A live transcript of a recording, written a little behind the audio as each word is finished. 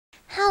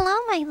Hello,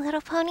 my little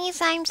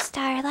ponies. I'm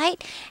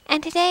Starlight,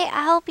 and today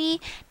I'll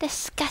be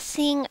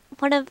discussing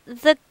one of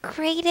the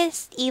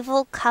greatest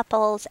evil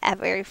couples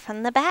ever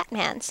from the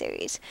Batman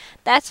series.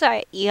 That's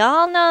right, you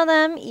all know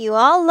them, you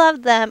all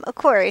love them. Of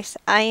course,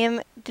 I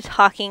am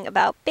talking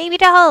about Baby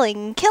Doll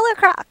and Killer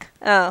Croc.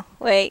 Oh,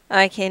 wait,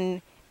 I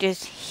can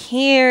just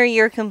hear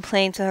your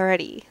complaints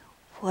already.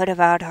 What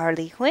about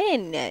Harley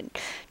Quinn and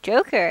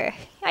Joker?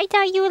 I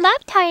thought you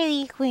loved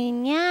Harley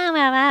Quinn. Yeah,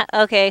 mama.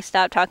 Okay,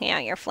 stop talking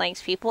out your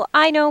flanks, people.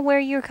 I know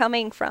where you're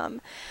coming from.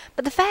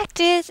 But the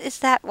fact is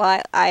that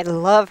while I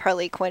love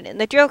Harley Quinn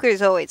and the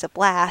Joker's always a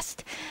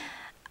blast,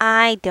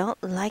 I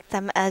don't like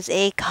them as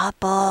a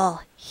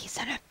couple. He's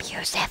an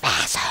abusive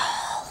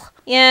asshole.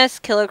 Yes,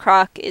 Killer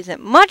Croc isn't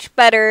much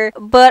better,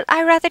 but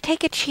I'd rather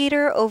take a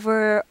cheater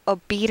over a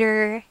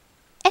beater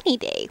any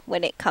day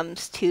when it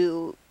comes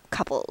to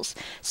couples.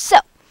 So,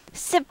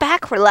 sit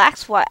back,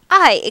 relax while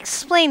I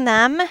explain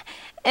them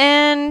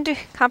and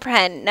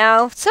comprehend.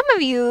 Now, some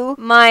of you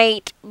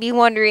might be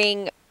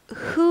wondering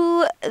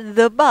who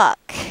the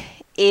buck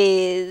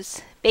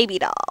is Baby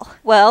Doll.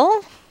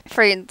 Well,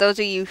 for those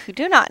of you who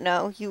do not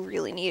know, you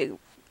really need to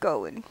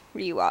go and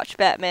rewatch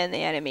Batman the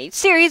Animated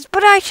Series,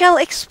 but I shall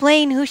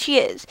explain who she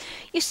is.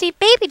 You see,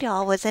 Baby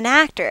Doll was an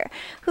actor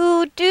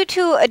who, due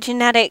to a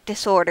genetic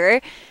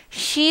disorder,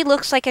 she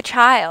looks like a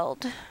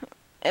child.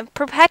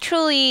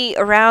 Perpetually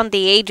around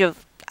the age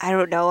of, I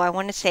don't know, I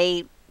want to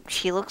say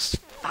she looks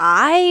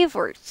 5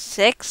 or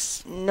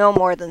 6, no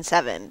more than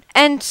 7.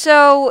 And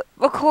so,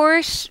 of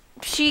course,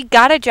 she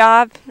got a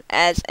job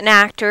as an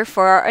actor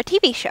for a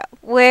TV show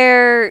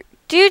where,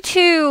 due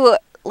to,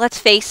 let's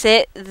face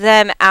it,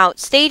 them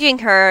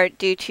outstaging her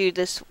due to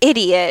this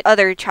idiot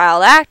other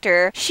child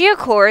actor, she, of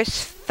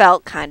course,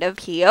 felt kind of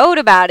PO'd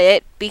about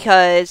it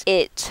because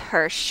it's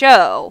her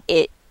show.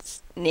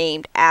 It's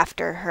named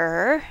after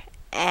her.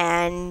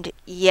 And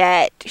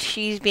yet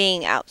she's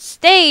being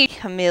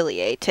outstaged,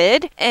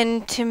 humiliated,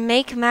 and to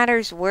make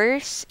matters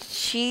worse,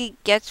 she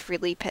gets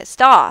really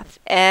pissed off.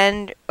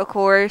 And, of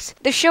course,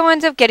 the show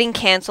ends up getting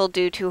canceled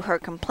due to her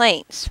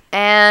complaints.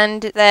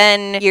 And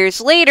then, years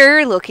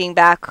later, looking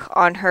back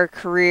on her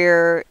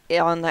career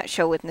on that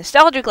show with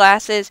nostalgia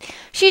glasses,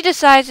 she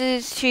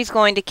decides she's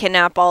going to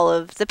kidnap all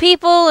of the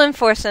people and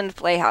force them to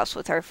play house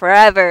with her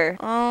forever.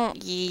 Oh,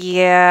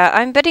 yeah,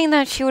 I'm betting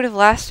that she would have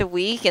lasted a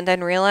week and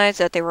then realized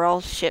that they were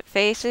all shit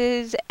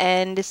faces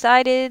and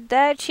decided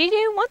that she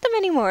didn't want them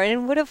anymore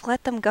and would have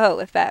let them go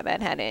if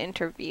Batman hadn't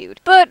interviewed.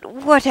 But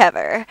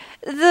whatever.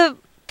 The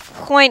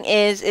point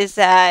is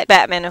that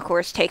Batman, of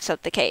course, takes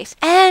up the case.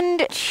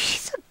 And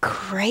she's a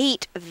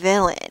great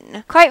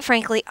villain. Quite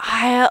frankly,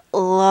 I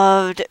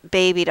loved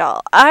Baby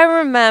Doll. I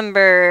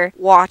remember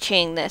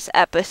watching this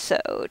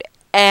episode,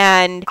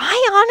 and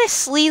I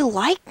honestly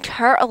liked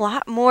her a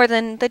lot more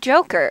than the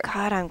Joker.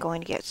 God, I'm going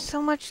to get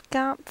so much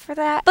gump for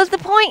that. But the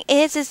point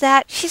is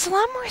that she's a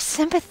lot more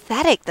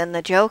sympathetic than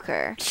the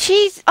Joker.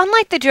 She's,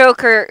 unlike the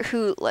Joker,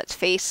 who, let's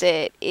face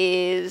it,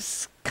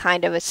 is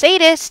kind of a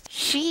sadist,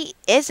 she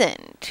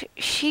isn't.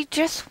 She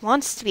just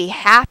wants to be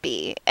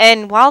happy.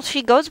 And while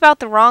she goes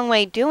about the wrong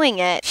way doing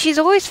it, she's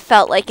always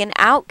felt like an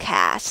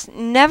outcast,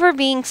 never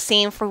being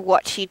seen for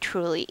what she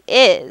truly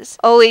is,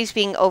 always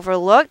being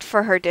overlooked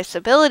for her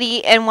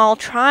disability, and while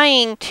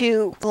trying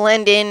to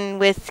blend in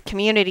with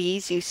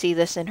communities, you see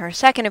this in her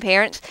second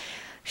appearance,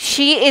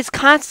 she is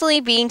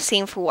constantly being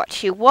seen for what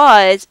she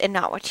was and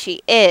not what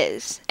she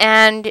is.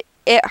 And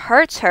it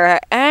hurts her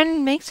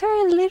and makes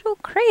her a little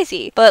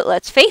crazy. But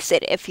let's face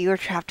it, if you are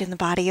trapped in the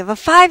body of a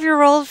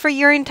 5-year-old for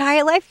your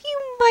entire life,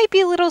 you might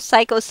be a little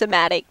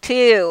psychosomatic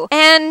too.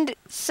 And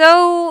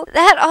so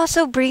that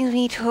also brings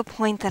me to a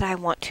point that I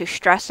want to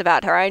stress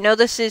about her. I know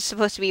this is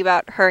supposed to be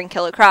about her and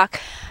Killer Croc,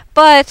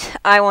 but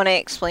I want to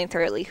explain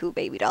thoroughly who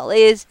Baby Doll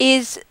is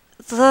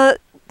the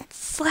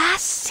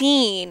last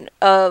scene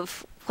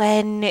of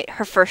when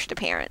her first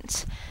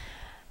appearance.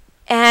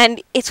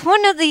 And it's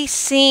one of these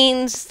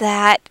scenes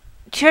that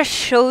just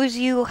shows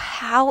you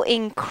how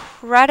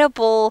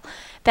incredible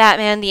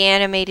Batman the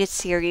Animated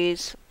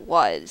Series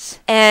was.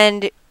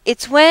 And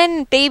it's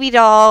when Baby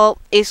Doll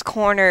is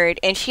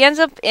cornered and she ends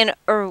up in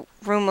a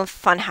room of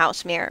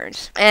funhouse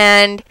mirrors.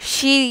 And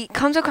she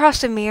comes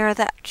across a mirror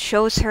that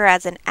shows her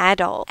as an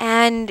adult.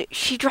 And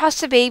she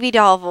draws the Baby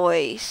Doll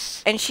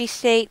voice and she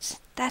states,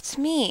 "That's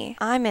me.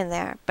 I'm in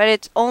there. But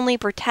it's only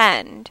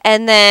pretend."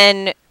 And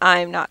then,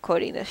 I'm not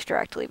quoting this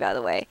directly, by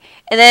the way.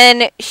 And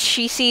then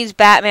she sees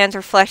Batman's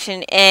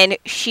reflection and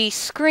she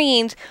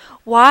screams,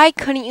 "Why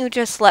couldn't you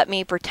just let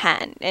me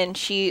pretend?" And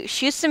she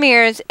shoots the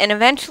mirrors and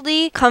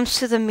eventually comes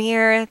to the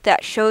mirror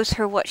that shows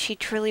her what she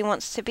truly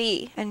wants to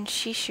be. And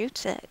she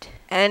shoots it.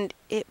 And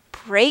it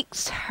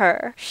breaks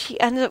her. She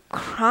ends up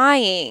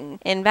crying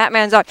in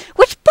Batman's arms.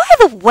 Which, by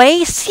the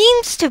way,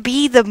 seems to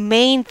be the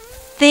main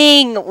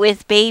thing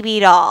with Baby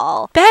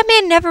Doll.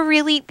 Batman never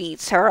really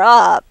beats her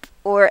up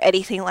or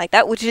anything like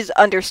that, which is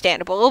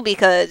understandable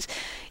because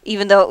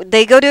even though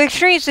they go to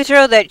extremes to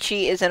show that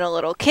she isn't a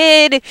little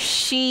kid,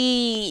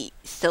 she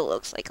still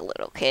looks like a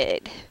little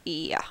kid.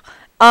 Yeah.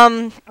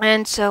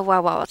 And so,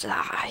 what was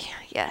I?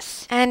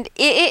 Yes. And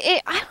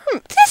this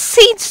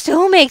scene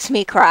still makes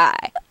me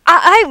cry.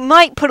 I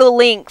might put a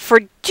link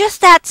for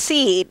just that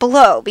scene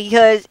below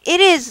because it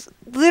is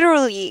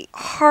literally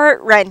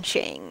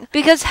heart-wrenching.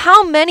 Because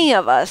how many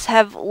of us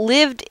have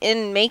lived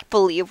in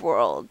make-believe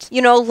worlds,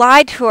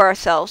 lied to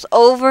ourselves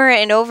over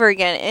and over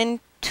again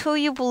until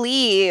you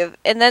believe,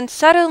 and then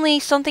suddenly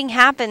something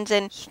happens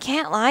and you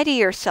can't lie to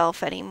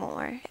yourself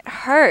anymore. It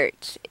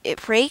hurts.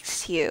 It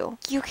breaks you.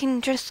 You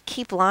can just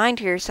keep lying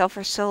to yourself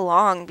for so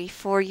long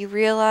before you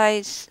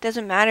realize it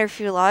doesn't matter if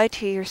you lie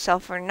to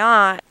yourself or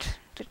not.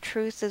 The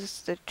truth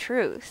is the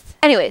truth.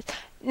 Anyways,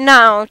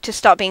 now, to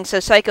stop being so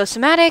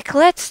psychosomatic,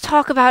 let's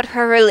talk about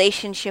her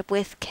relationship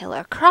with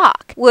Killer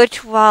Croc,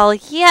 which, while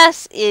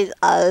yes, is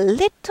a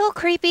little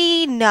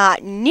creepy,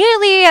 not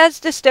nearly as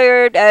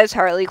disturbed as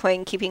Harley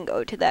Quinn keeping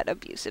go to that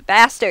abusive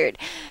bastard.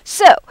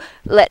 So,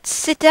 let's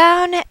sit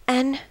down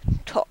and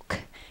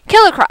talk.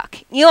 Killer Croc.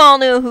 You all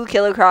know who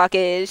Killer Croc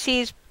is.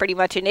 He's pretty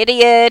much an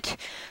idiot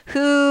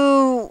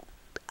who...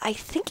 I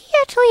think he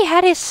actually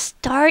had his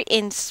start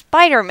in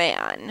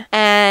Spider-Man,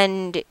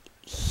 and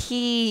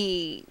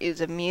he is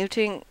a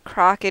mutant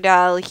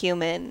crocodile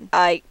human.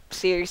 I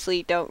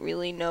seriously don't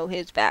really know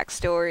his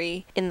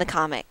backstory in the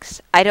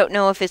comics. I don't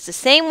know if it's the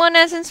same one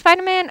as in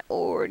Spider-Man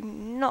or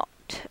not.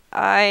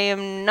 I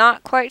am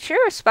not quite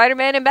sure if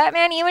Spider-Man and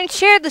Batman even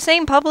shared the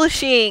same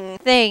publishing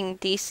thing,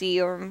 DC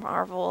or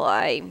Marvel.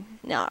 I'm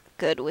not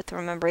good with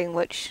remembering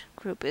which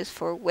group is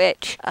for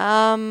which.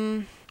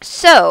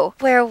 So,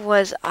 where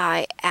was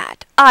I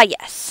at? Ah,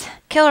 yes.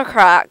 Killer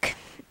Croc.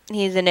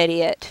 He's an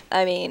idiot.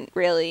 I mean,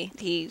 really,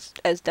 he's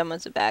as dumb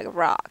as a bag of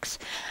rocks.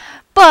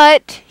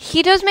 But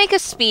he does make a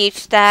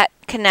speech that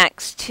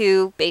connects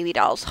to Baby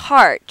Doll's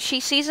heart. She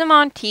sees him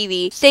on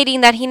TV stating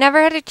that he never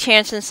had a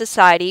chance in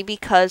society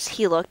because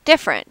he looked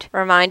different.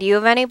 Remind you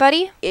of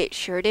anybody? It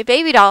sure did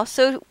Baby Doll.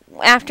 So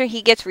after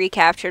he gets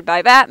recaptured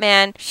by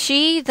Batman,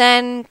 she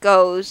then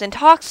goes and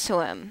talks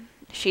to him.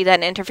 She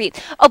then intervenes.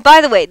 Oh,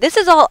 by the way, this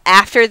is all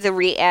after the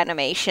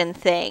reanimation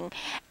thing.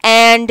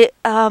 And,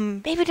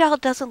 Baby Doll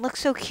doesn't look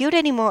so cute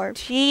anymore.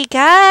 She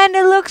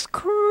kinda looks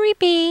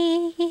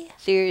creepy.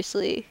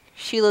 Seriously.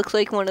 She looks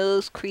like one of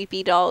those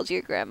creepy dolls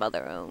your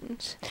grandmother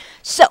owns.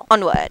 So,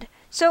 onward.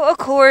 So, of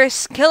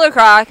course, Killer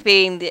Croc,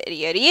 being the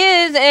idiot he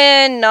is,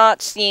 and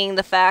not seeing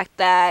the fact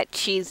that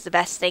she's the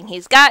best thing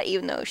he's got,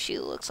 even though she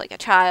looks like a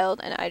child,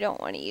 and I don't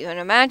want to even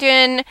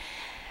imagine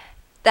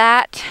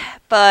that,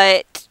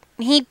 but...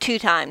 he 2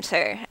 times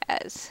her,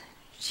 as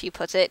she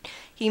puts it.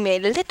 He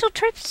made little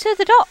trips to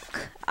the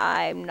dock.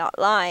 I'm not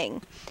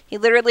lying. He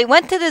literally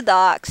went to the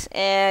docks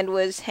and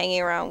was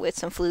hanging around with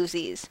some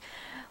floozies.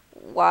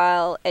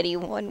 While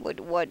anyone would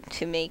want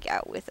to make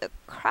out with a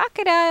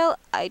crocodile,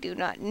 I do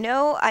not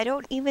know. I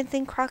don't even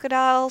think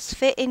crocodiles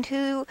fit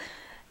into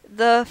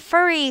the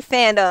furry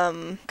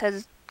fandom,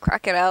 because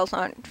crocodiles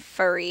aren't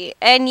furry.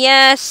 And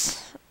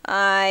yes...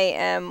 I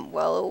am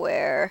well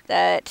aware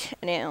that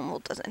an animal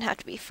doesn't have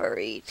to be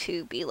furry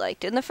to be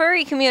liked in the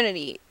furry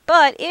community,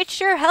 but it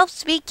sure helps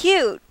to be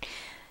cute.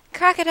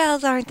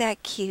 Crocodiles aren't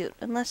that cute,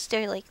 unless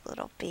they're like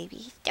little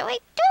babies. They're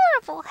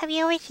adorable. Have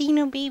you ever seen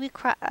a baby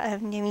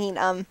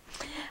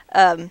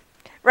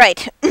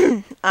right.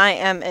 I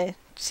am a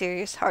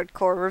serious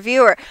hardcore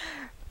reviewer.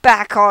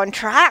 Back on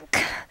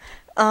track.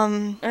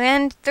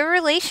 And the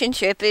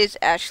relationship is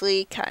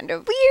actually kind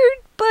of weird,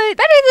 but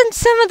better than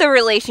some of the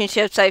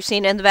relationships I've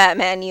seen in the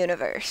Batman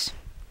universe.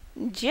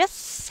 Just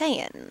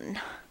saying.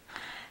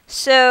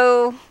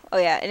 So, oh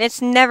yeah, and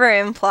it's never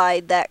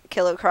implied that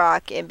Killer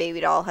Croc and Baby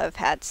Doll have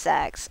had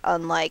sex,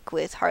 unlike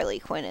with Harley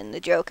Quinn and the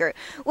Joker,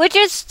 which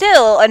is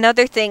still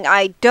another thing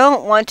I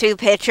don't want to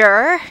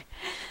picture.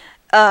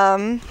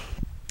 But,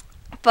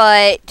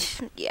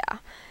 yeah.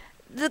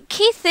 The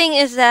key thing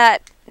is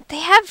that they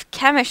have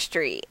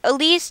chemistry. At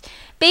least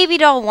Baby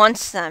Doll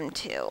wants them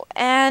to.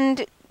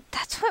 And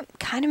that's what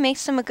kind of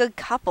makes them a good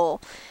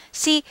couple.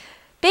 See,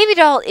 Baby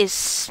Doll is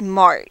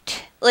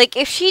smart. Like,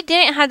 if she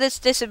didn't have this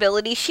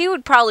disability, she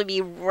would probably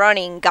be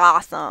running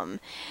Gotham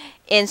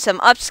in some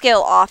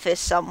upscale office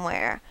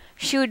somewhere.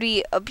 She would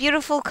be a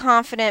beautiful,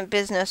 confident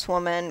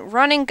businesswoman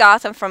running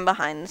Gotham from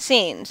behind the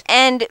scenes.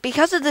 And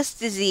because of this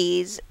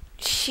disease,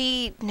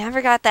 she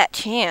never got that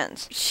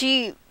chance.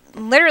 She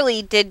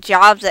literally did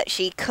jobs that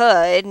she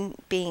could,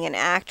 being an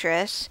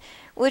actress,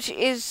 which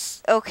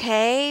is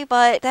okay,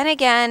 but then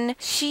again,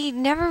 she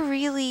never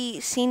really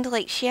seemed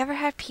like she ever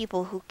had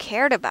people who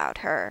cared about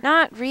her.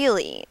 Not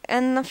really.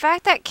 And the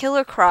fact that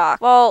Killer Croc,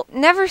 well,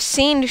 never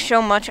seemed to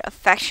show much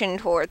affection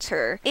towards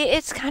her,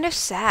 it's kind of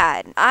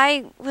sad.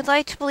 I would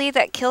like to believe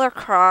that Killer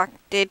Croc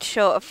did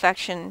show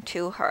affection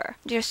to her,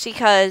 just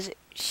because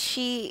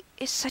she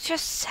is such a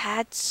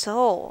sad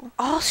soul.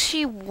 All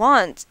she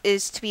wants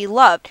is to be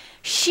loved.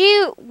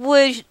 She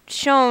was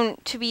shown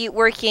to be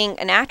working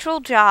a natural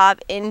job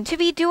and to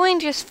be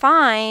doing just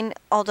fine,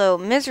 although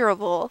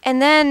miserable.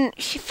 And then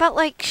she felt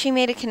like she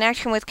made a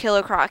connection with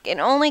Killer Croc and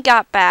only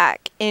got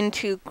back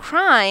into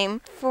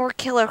crime for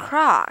Killer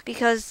Croc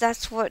because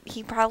that's what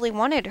he probably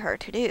wanted her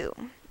to do.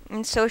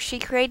 And so she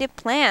created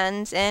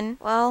plans, and,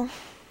 well,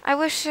 I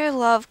wish their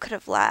love could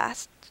have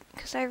lasted.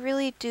 Because I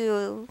really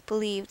do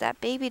believe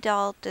that Baby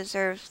Doll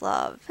deserves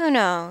love. Who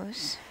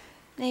knows?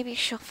 Maybe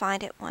she'll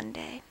find it one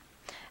day.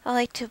 I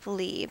like to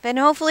believe. And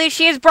hopefully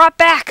she is brought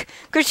back.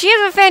 Because she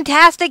is a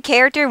fantastic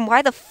character. And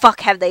why the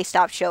fuck have they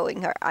stopped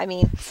showing her? I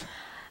mean,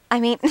 I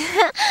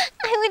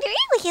would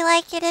really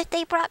like it if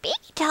they brought Baby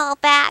Doll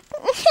back.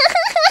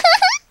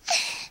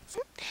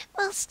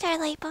 Well,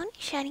 Starlight Pony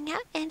shutting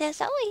out, and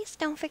as always,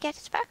 don't forget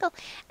to sparkle.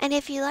 And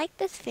if you like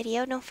this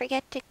video, don't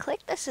forget to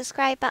click the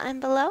subscribe button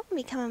below and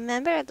become a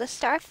member of the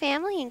Star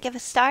family and give a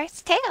star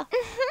its tail.